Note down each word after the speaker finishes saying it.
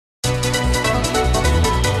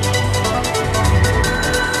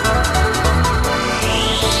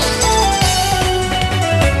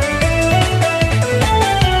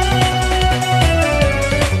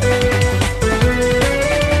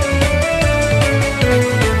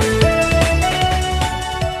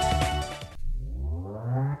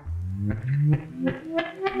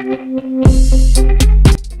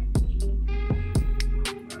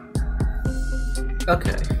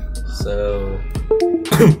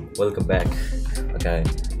Welcome back. Okay,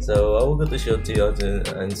 so I will go to show to you how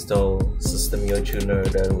to install SystemUI tuner.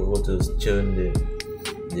 Then we will to tune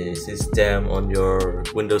the system on your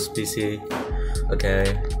Windows PC.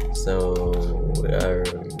 Okay, so we are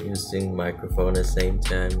using microphone at the same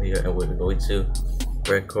time here, and we're going to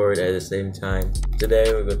record at the same time.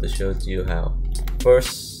 Today we're going to show to you how.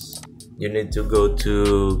 First, you need to go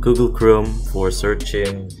to Google Chrome for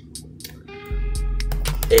searching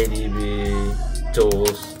ADB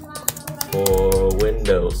tools for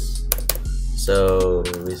Windows. So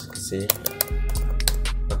as you can see,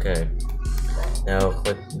 okay, now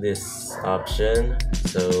click this option.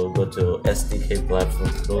 So go to SDK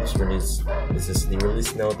platform tools. This is the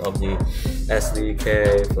release note of the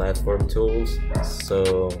SDK platform tools.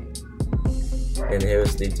 So, and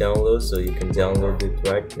here's the download, so you can download it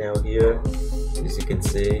right now here, as you can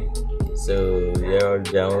see. So there are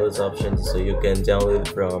downloads options, so you can download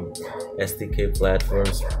from SDK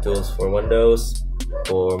platforms tools for Windows,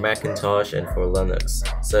 for Macintosh, and for Linux.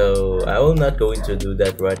 So I will not go into do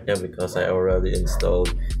that right now because I already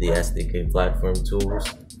installed the SDK platform tools.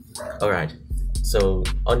 Alright, so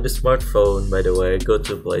on the smartphone, by the way, go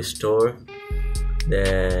to Play Store,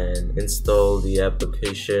 then install the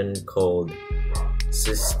application called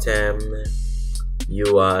SystemUI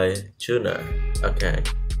Tuner. Okay,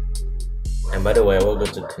 and by the way, I will go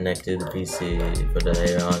to connect to the PC for the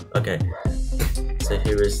later on. Okay, so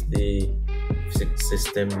here is the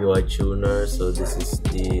SystemUI tuner. So this is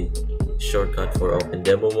the shortcut for open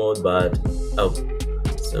demo mode, but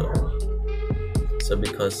so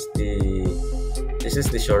because this is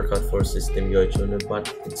the shortcut for SystemUI tuner,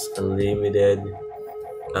 but it's a limited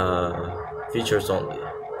features only.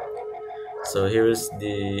 So here is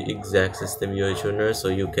the exact SystemUI tuner, so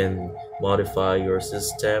you can modify your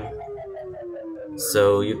system.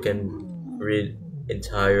 So you can read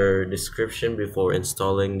entire description before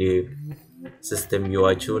installing the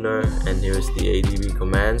SystemUI tuner, and here's the ADB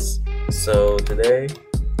commands. So today,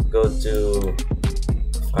 go to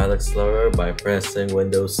File Explorer by pressing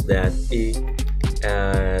Windows-E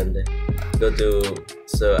and go to,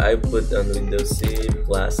 so I put on Windows C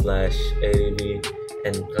 //ADB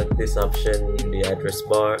and click this option in the address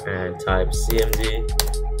bar and type cmd.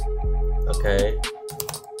 Okay,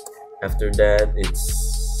 after that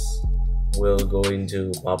will going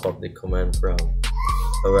to pop up the command prompt.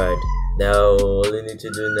 Alright, now all you need to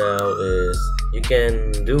do now is you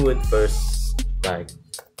can do it first, like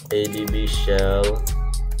ADB shell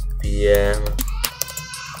pm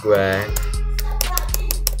grand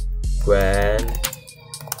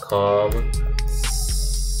com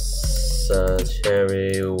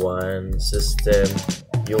Zachary 1 system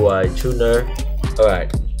UI tuner.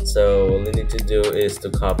 Alright, so all you need to do is to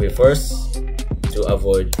copy first to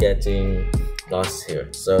avoid getting lost here.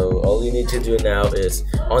 So all you need to do now is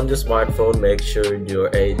on the smartphone, make sure your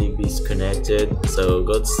ADB is connected. So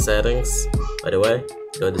go to settings, by the way,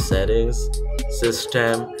 go to settings,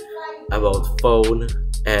 system, about phone,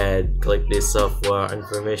 and click this software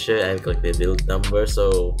information and click the build number.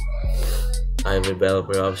 So I have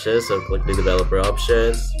developer options, so click the developer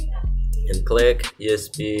options and click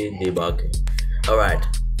USB debugging. Alright,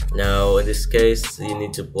 now in this case you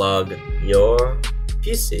need to plug your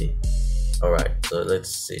PC. Alright, so let's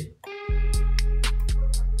see.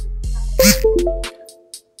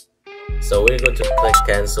 So we're going to click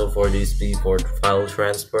cancel for this port file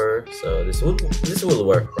transfer. So this will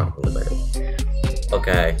work properly, by the way.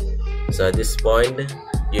 Okay, so at this point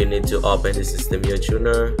you need to open the SystemUI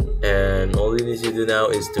tuner, and all you need to do now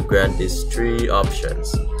is to grant these three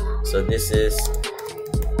options. So this is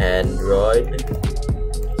Android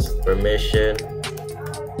permission,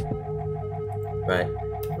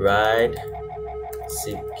 right,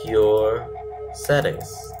 secure settings.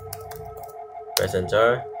 Press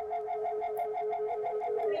enter.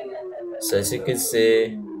 So as you can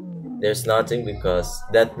see, there's nothing because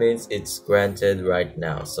that means it's granted right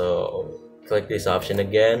now. So click this option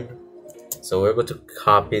again. So we're going to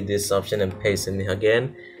copy this option and paste it in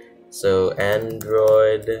again. So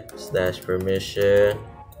Android /permission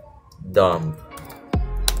dump,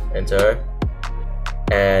 enter.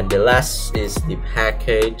 And the last is the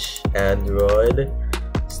package Android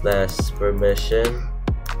 /permission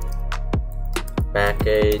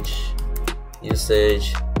package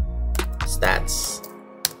usage stats.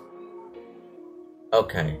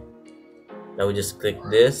 Okay, now we just click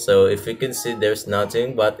this. So if you can see, there's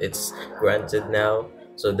nothing, but it's granted now,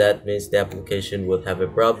 so that means the application would have a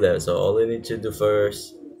problem. So all you need to do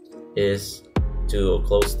first is to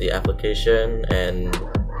close the application and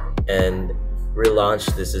relaunch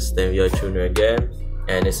the SystemUI tuner again.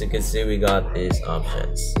 and as you can see, we got these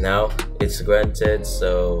options. Now it's granted,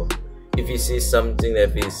 so if you see something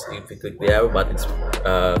that is, if you click the arrow but it's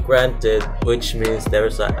granted, which means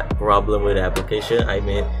there's a problem with the application. I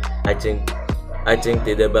think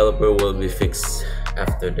the developer will be fixed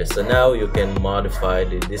after this. So now you can modify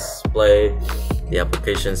the display, the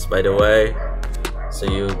applications, by the way. So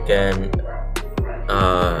you can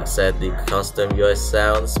set the custom UI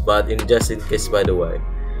sounds, but just in case, by the way,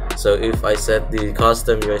 so if I set the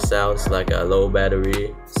custom UI sounds like a low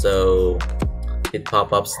battery, so it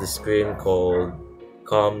pop-ups the screen called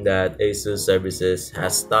that ASUS services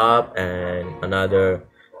has stopped, and another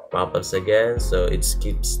pop-ups again, so it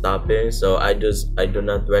keeps stopping. So I do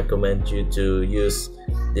not recommend you to use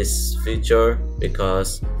this feature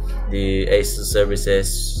because the ASUS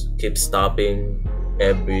services keep stopping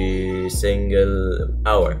every single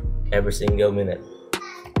hour, every single minute.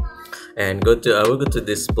 And I will go to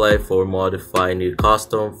display for modifying the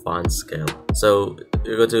custom font scale. So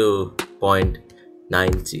you go to point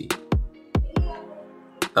 90.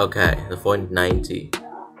 Okay, the point 90.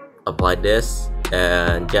 Apply this,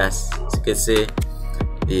 and just as you can see,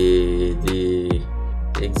 the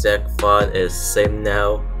exact font is same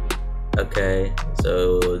now. Okay,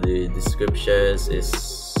 so the descriptions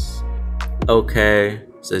is okay.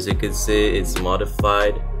 So as you can see, it's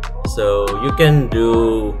modified. So you can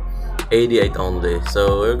do 88 only.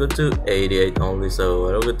 So we'll go to 88 only. So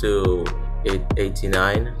we'll go to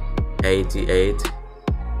 89, 88.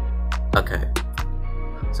 Okay,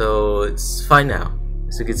 so it's fine now,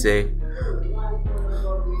 as you can see.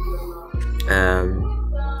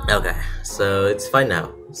 Okay, so it's fine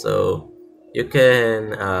now. So you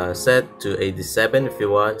can set to 87 if you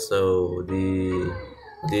want. So the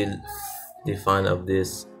font of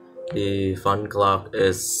this, the font clock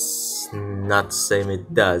is not same,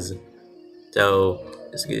 it does. So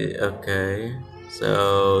okay,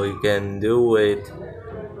 so you can do it.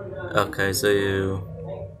 Okay, so you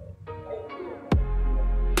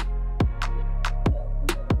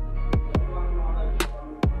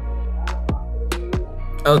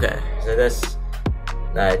okay, so that's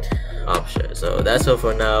that option. So that's all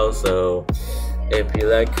for now. So if you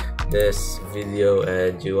like this video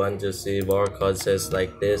and you want to see more content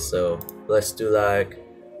like this, so please do like,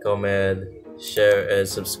 comment, share, and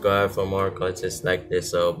subscribe for more content like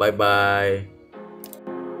this. So bye bye.